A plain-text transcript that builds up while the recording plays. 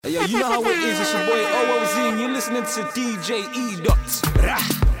Hey, yo, you know how it is, it's your boy OOZ, and you're listening to DJ E-Dots.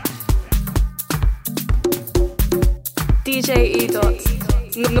 DJ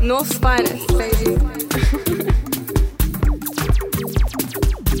E-Dots, North's finest, baby.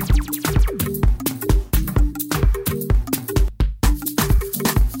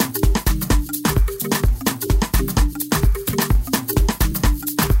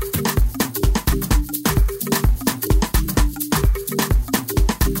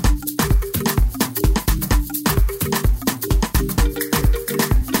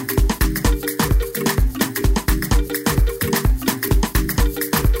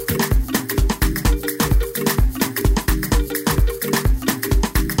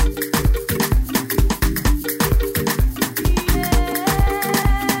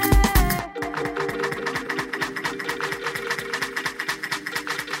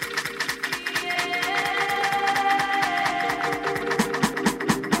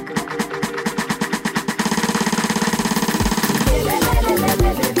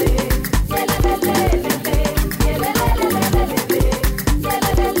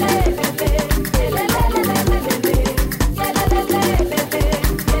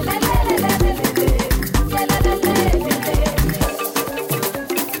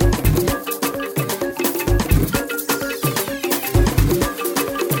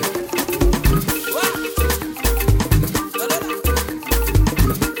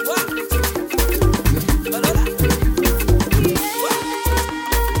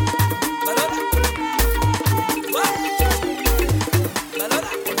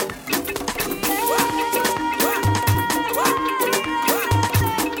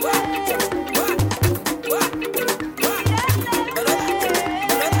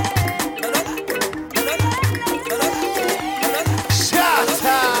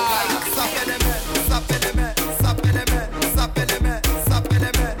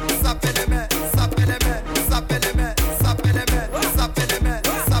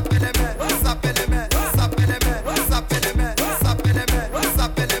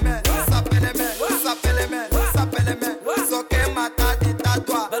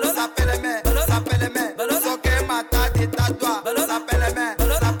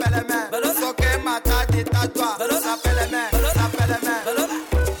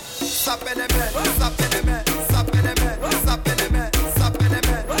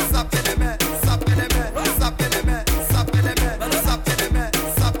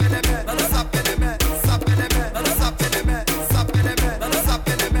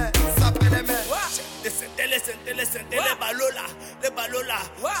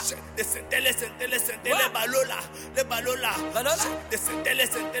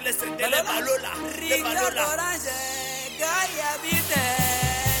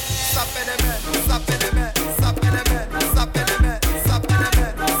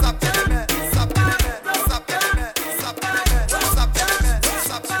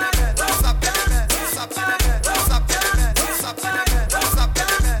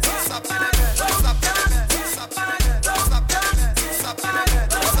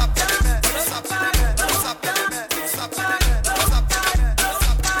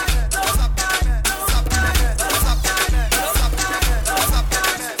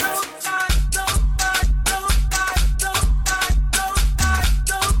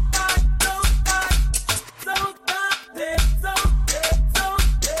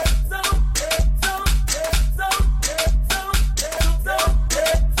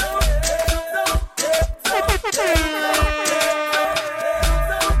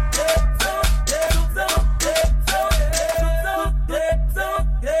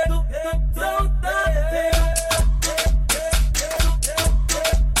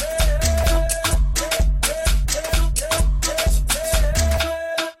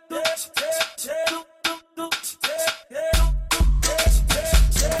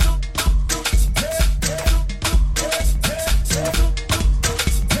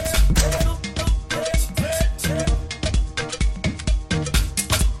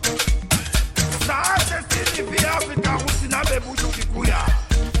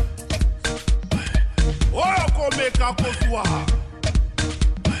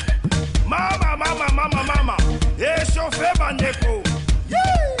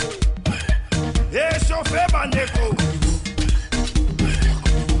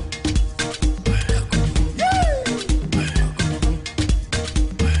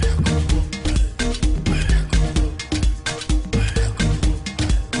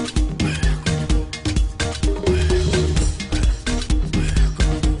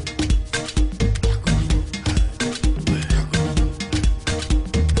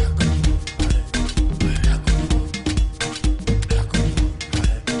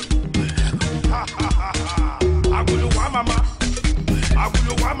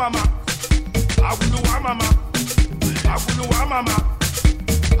 mama. Aguluwa mama. Aguluwa mama.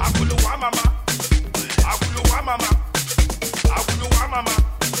 Aguluwa mama. Aguluwa mama. Aguluwa mama.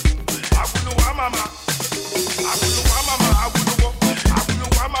 Aguluwa mama. Aguluwa mama. Aguluwo.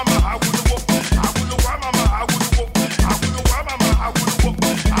 Aguluwa mama. Aguluwo. Aguluwa mama. Aguluwo. Aguluwa mama. Aguluwo.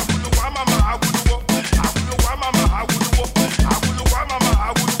 Aguluwa mama. Aguluwo. Aguluwa mama. Aguluwo. Aguluwa mama.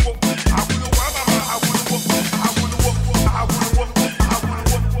 Aguluwo. Aguluwa mama. Aguluwo. Aguluwo.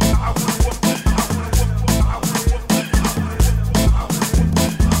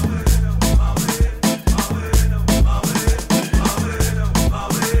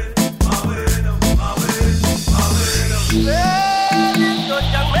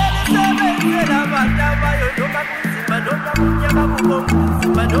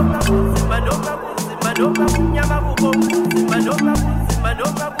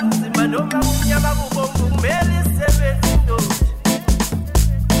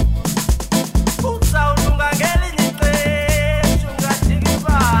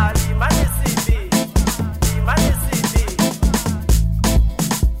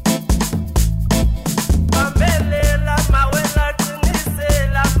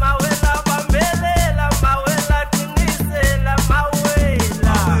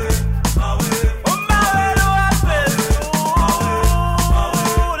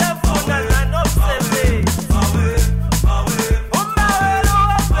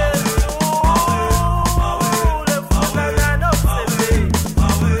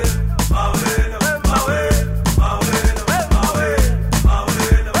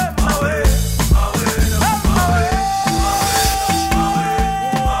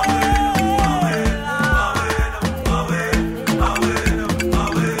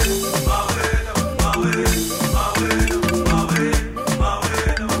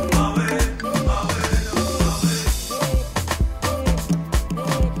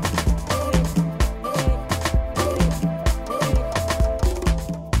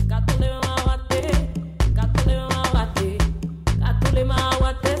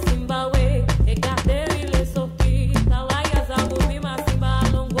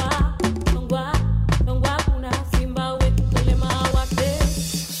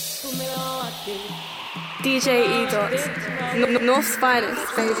 DJ E-Dots, North's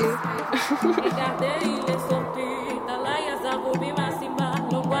finest, baby.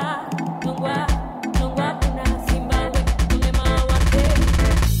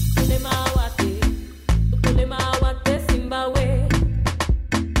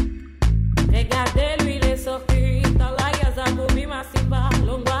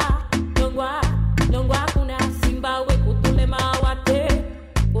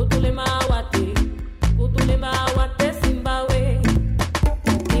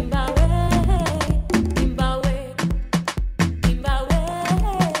 Zimbabwe,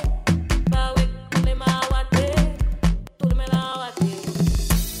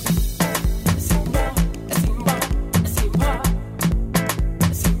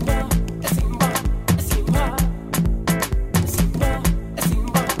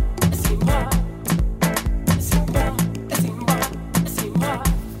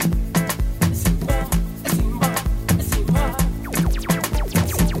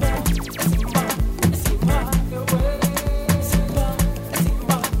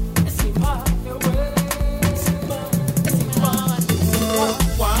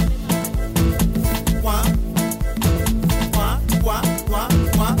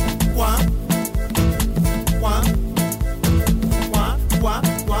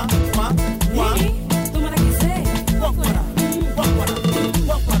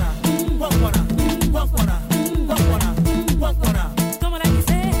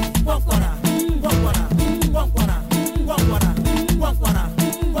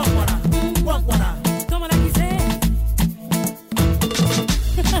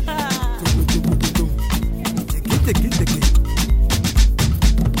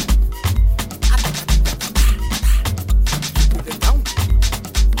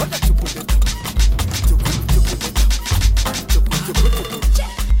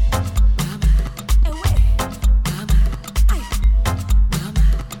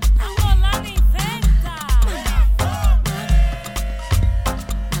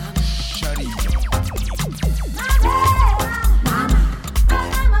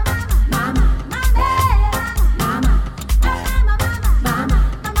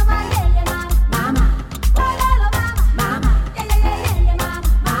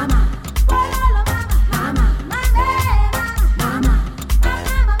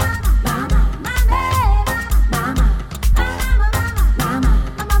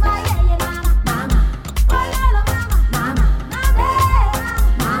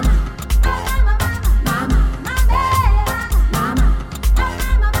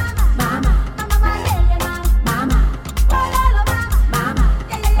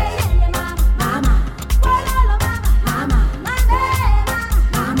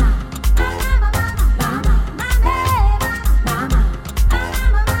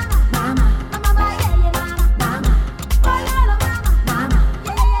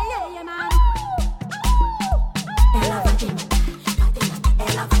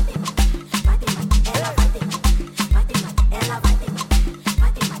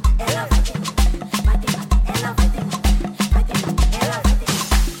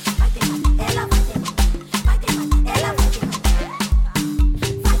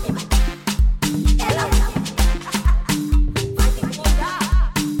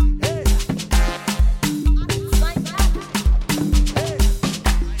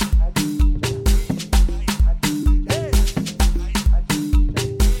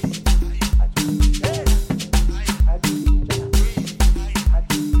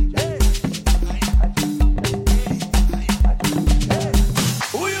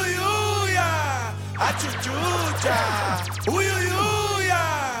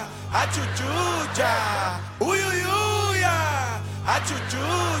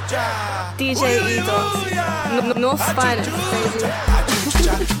 DJ E-Dot, North's finest, baby.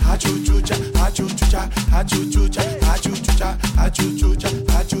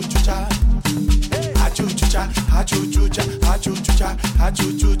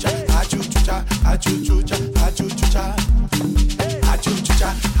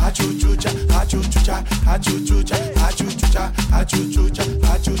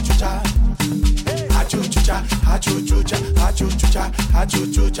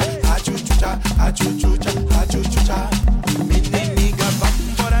 Meniniga,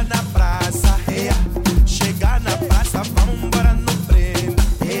 vambora na praça, chegar na praça, vambora no prenda,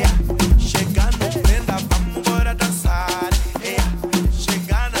 chegar no prenda, vambora dançar,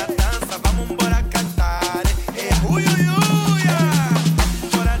 chegar na dança, vambora cantar, uiuiuia,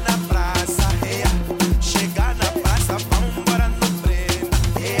 vambora na praça, chegar na praça, vambora no prenda,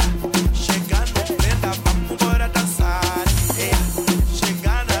 chegar no prenda, vambora dançar,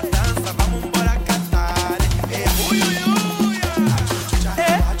 chegar na dança, vambora cantar, uiuiuia.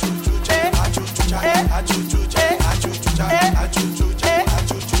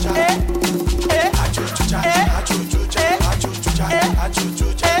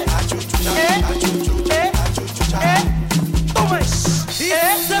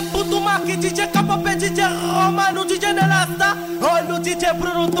 Esse puto Marque, DJ Capapé, DJ Roma, no DJ Nelasta, olha o DJ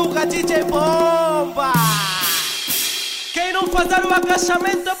Bruno Tuga, DJ Bomba. Quem não fazer o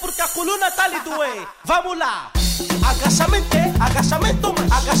agachamento é porque a coluna tá lhe doer. Vamos lá. Agachamento, agachamento,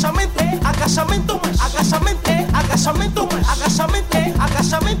 agachamento, agachamento, agachamento, agachamento, agachamento,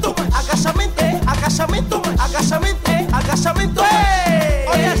 agachamento, agachamento, agachamento, agachamento, agachamento.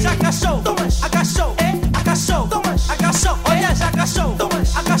 Olha, já agachou, agachou, agachou, agachou. Olha, já agachou,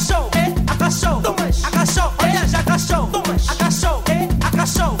 agachou, agachou, agachou. Olha, já agachou, agachou,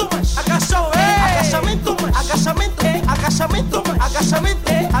 agachou, agachou. Agachamento, agachamento, agachamento,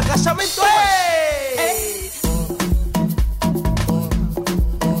 agachamento, agachamento.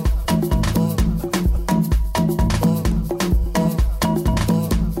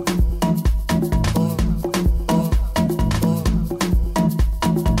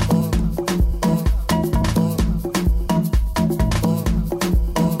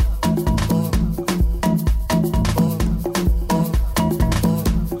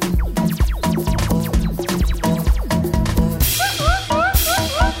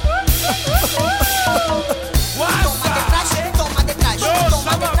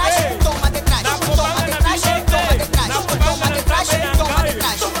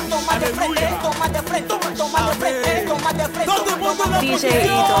 DJ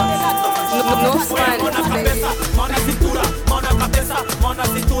E-Dot, North's finest, baby. Mão na cintura, mão na cabeça, mão na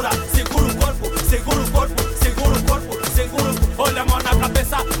cintura. Segura o corpo, segura o corpo, segura o corpo, segura o... Olha, mão na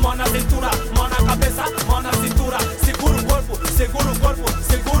cabeça, mão na cintura, mão na cabeça, mão na cintura. Segura o corpo, segura o corpo,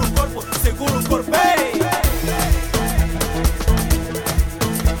 segura o corpo, segura o corpo. Ei!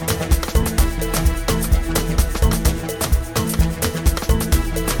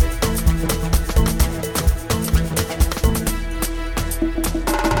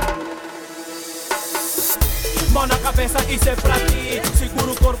 Mão na cabeça, isso é pra ti.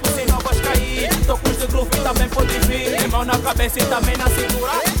 Segura o corpo, senão vais cair. Tocos de groove também pode vir. Mão na cabeça e também na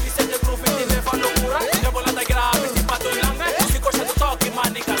cintura. Isso é de groove e te leva à loucura. Rebolada grave, se pato e langa. Se coxa do toque,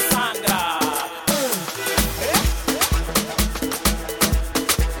 manica sangra.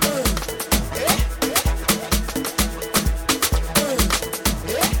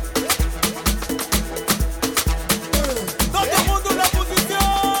 Todo mundo na posição.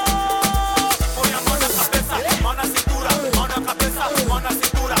 Põe a mão na cabeça, mão na cintura, mão na cabeça, mão na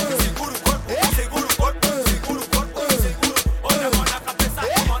cintura. Segura o corpo, segura o corpo, segura o corpo, segura. Olha a mão na cabeça,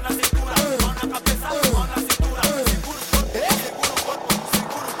 mão na cintura, mão na cabeça, mão na cintura. Segura o corpo, segura o corpo, segura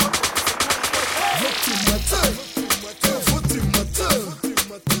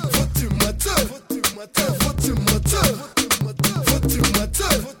o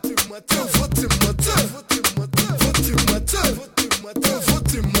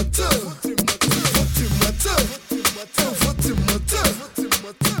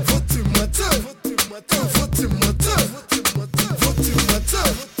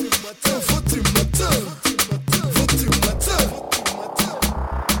corpo, segura o corpo.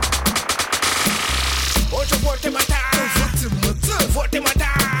 Hoje eu vou te matar, vou te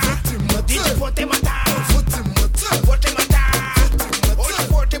matar, DJ, vou te matar, vou te matar. Hoje eu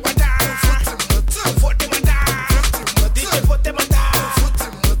vou te matar, vou te matar, DJ, vou te matar,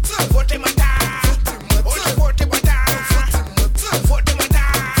 vou te matar. Hoje eu vou te matar, vou te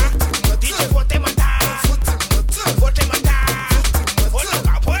matar,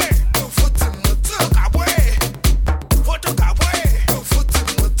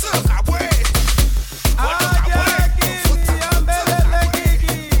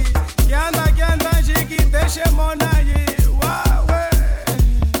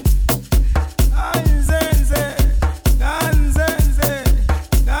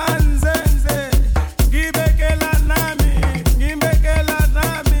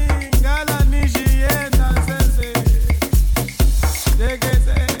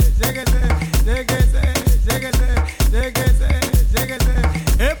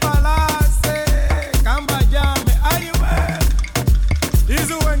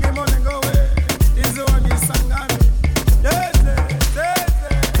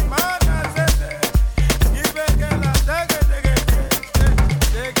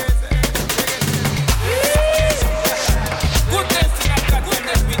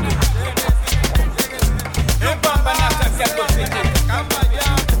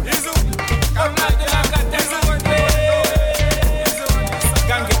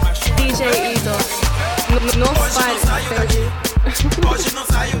 Hoje não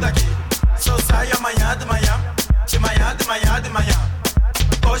saio daqui, só saio amanhã de manhã, de manhã, de manhã, de manhã.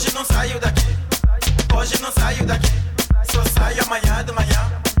 Hoje não saio daqui, hoje não saio daqui, só saio amanhã de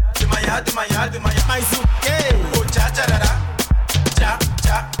manhã, de manhã, de manhã, de manhã. Mas o quê? O tchá tcharará, tchá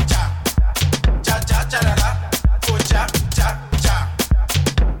tchá tchá, tchá tchá tcharará, o tchá tchá tchá,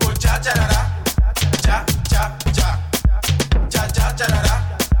 o tchá tcharará, tchá tchá tchá, tchá tchá tcharará,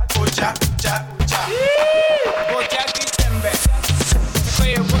 o tchá tchá tchá.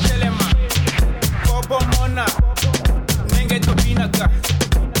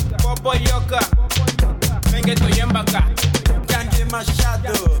 Boyoka, venga tu yembaka. Gangue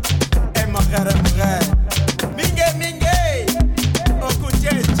Machado, é morrer, é morrer. Mingue, mingue,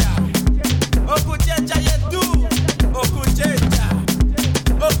 okuchecha, okuchecha yetu, okuchecha,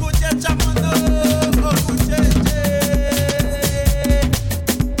 okuchecha mono, okucheche.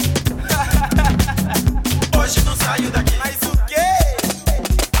 Hoje não saio daqui, mas o quê?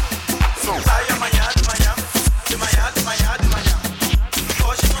 Saio amanhã de manhã, de manhã, de manhã, de manhã.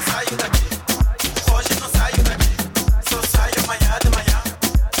 Hoje não saio daqui, hoje não saio daqui, só saio amanhã de manhã,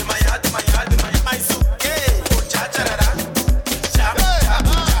 de manhã, de manhã, de manhã. Mas o quê? O tchá tcharará, tchá tchá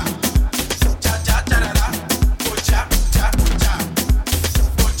tchá, tchá tchá tcharará, o tchá tchá tchá,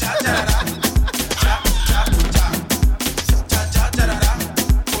 o tchá tcharará, tchá tchá tchá, tchá tchá tcharará,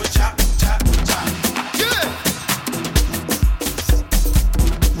 o tchá tchá tchá.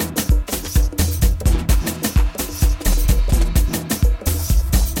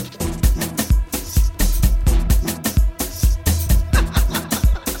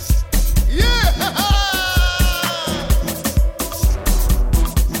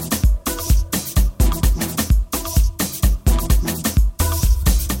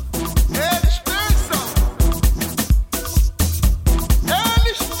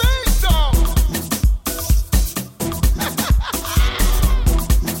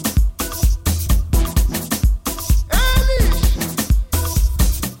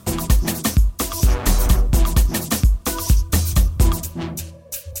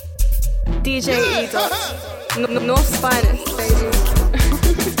 DJ E-Dot, North's finest, baby.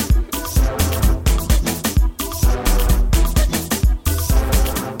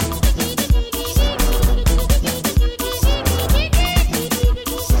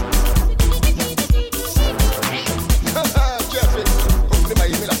 Jeffrey, comprima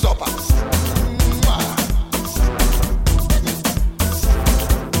aí, me la sopa.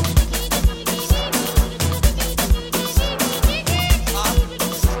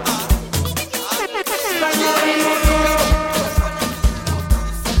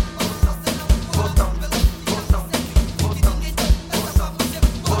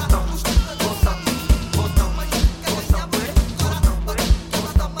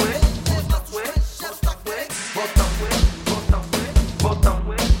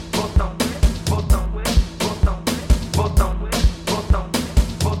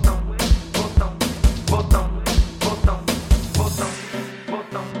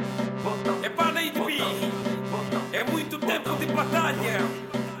 É para de mim, é muito tempo de batalha.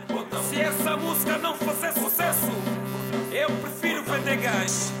 Se essa música não fazer sucesso, eu prefiro vender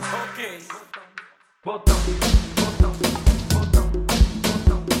gás. Ok.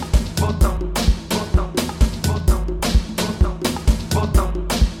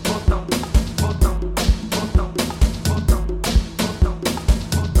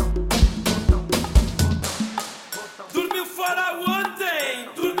 Dormiu fora ontem,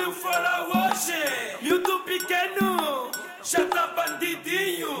 dormiu fora hoje. YouTube pequeno, já tá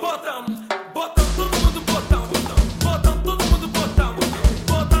bandidinho. Botão, botão, todo mundo botão, botão, botão, todo mundo botão,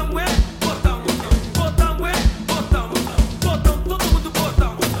 botão, é, botão, botão, é, botão, botão, todo mundo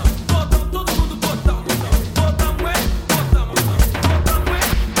botão, botão, todo mundo botão, botão, é, botão, botão, é,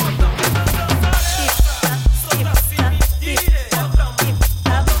 botão. Só nasci mentira, botão,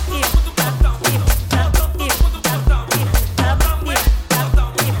 todo mundo botão, botão, todo mundo botão, botão, é, botão,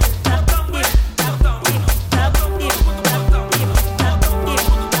 botão, é, botão, todo mundo botão, botão, todo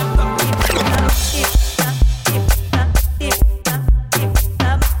mundo botão.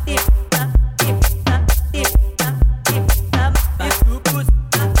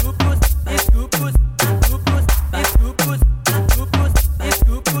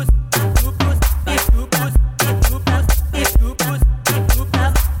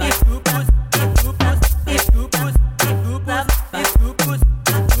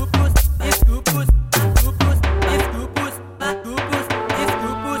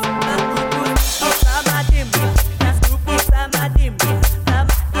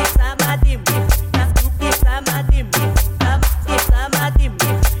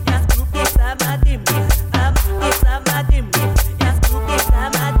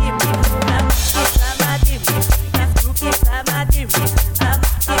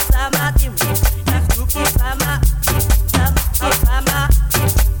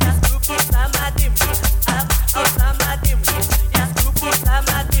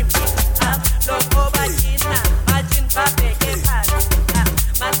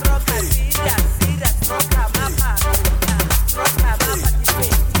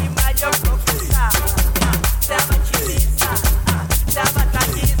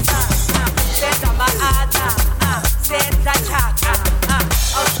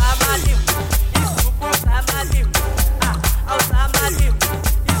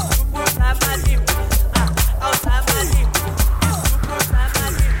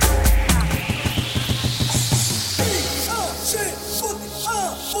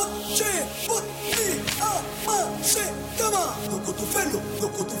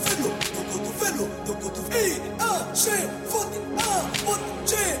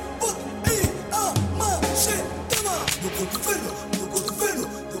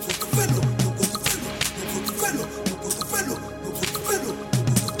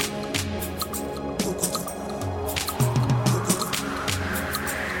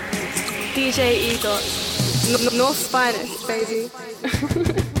 DJ E-Dot. North's finest, baby.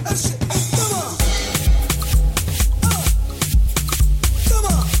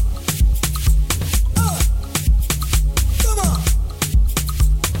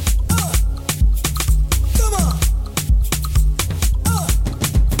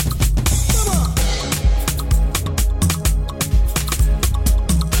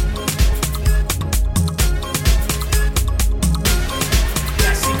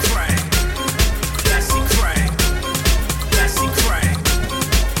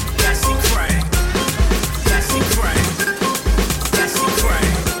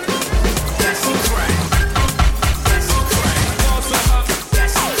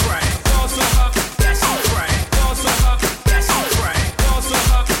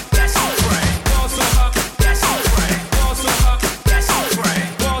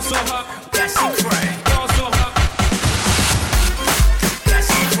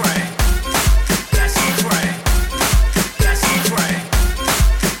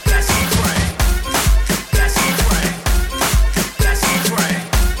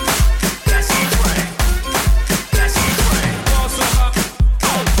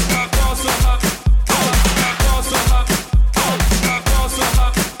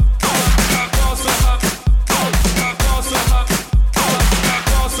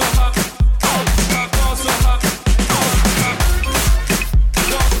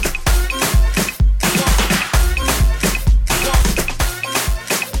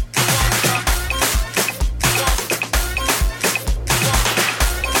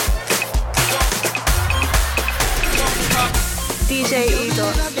 DJ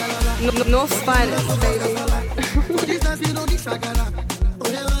E-Dot. North's finest, baby.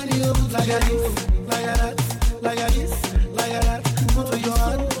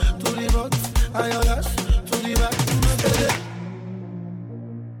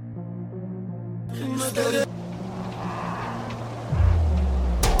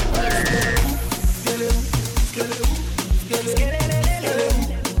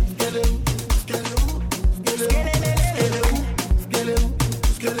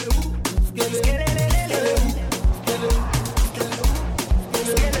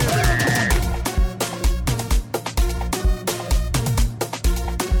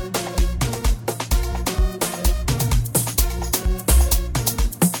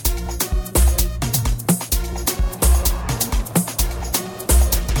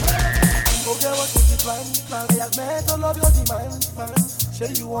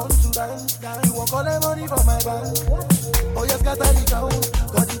 Say you want to dance, you want all the money from my bank. Oh, you scatter the town,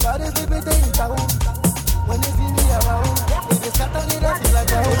 got the baddest people in town. When they see me around, they scatter the dance like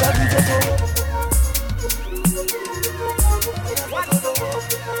that. Oh, that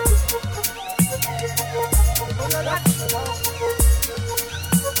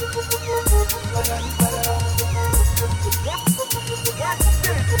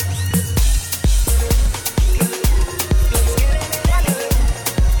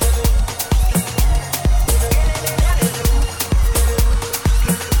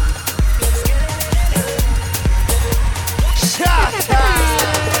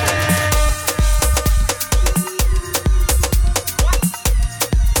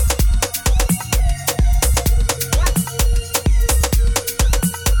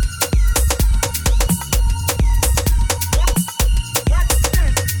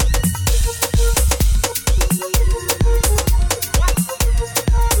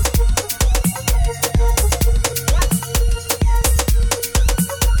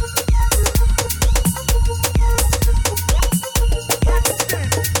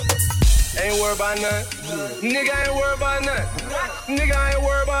Nigga ain't worried about none. Nigga ain't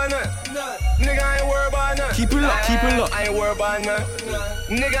worried about none. Nigga ain't worried about none. Keep it locked, keep it locked. I ain't worried about none.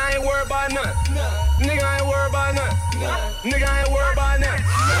 Nigga ain't worried about none. Nigga ain't worried about none. Nigga ain't worried about none.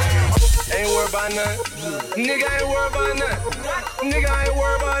 Ain't worried about none. Nigga ain't worried about none. Nigga ain't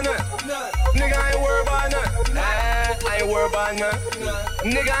worried about none. Nigga ain't worried about none. I ain't worried about none.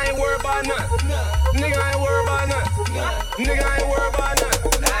 Nigga ain't worried about none. Nigga ain't worried about none. Nigga ain't worried about none.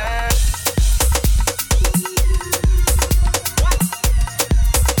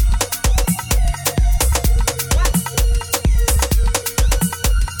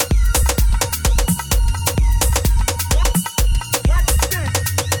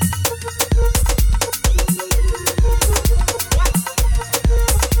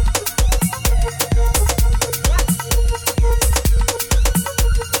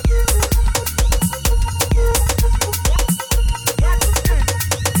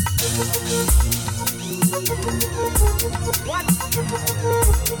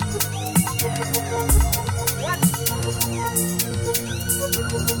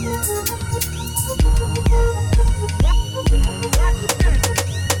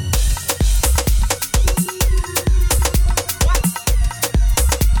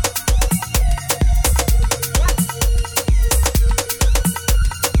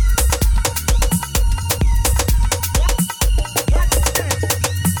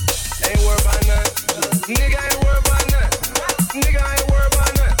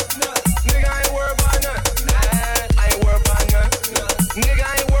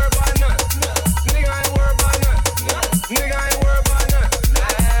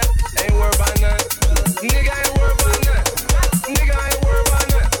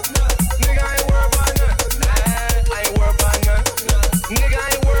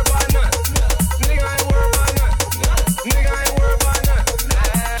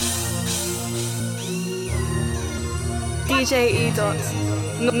 DJ E-Dot.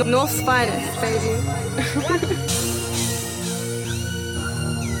 North's finest, baby.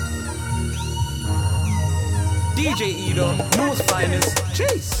 DJ E-Dot, North's finest.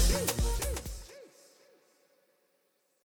 Chase.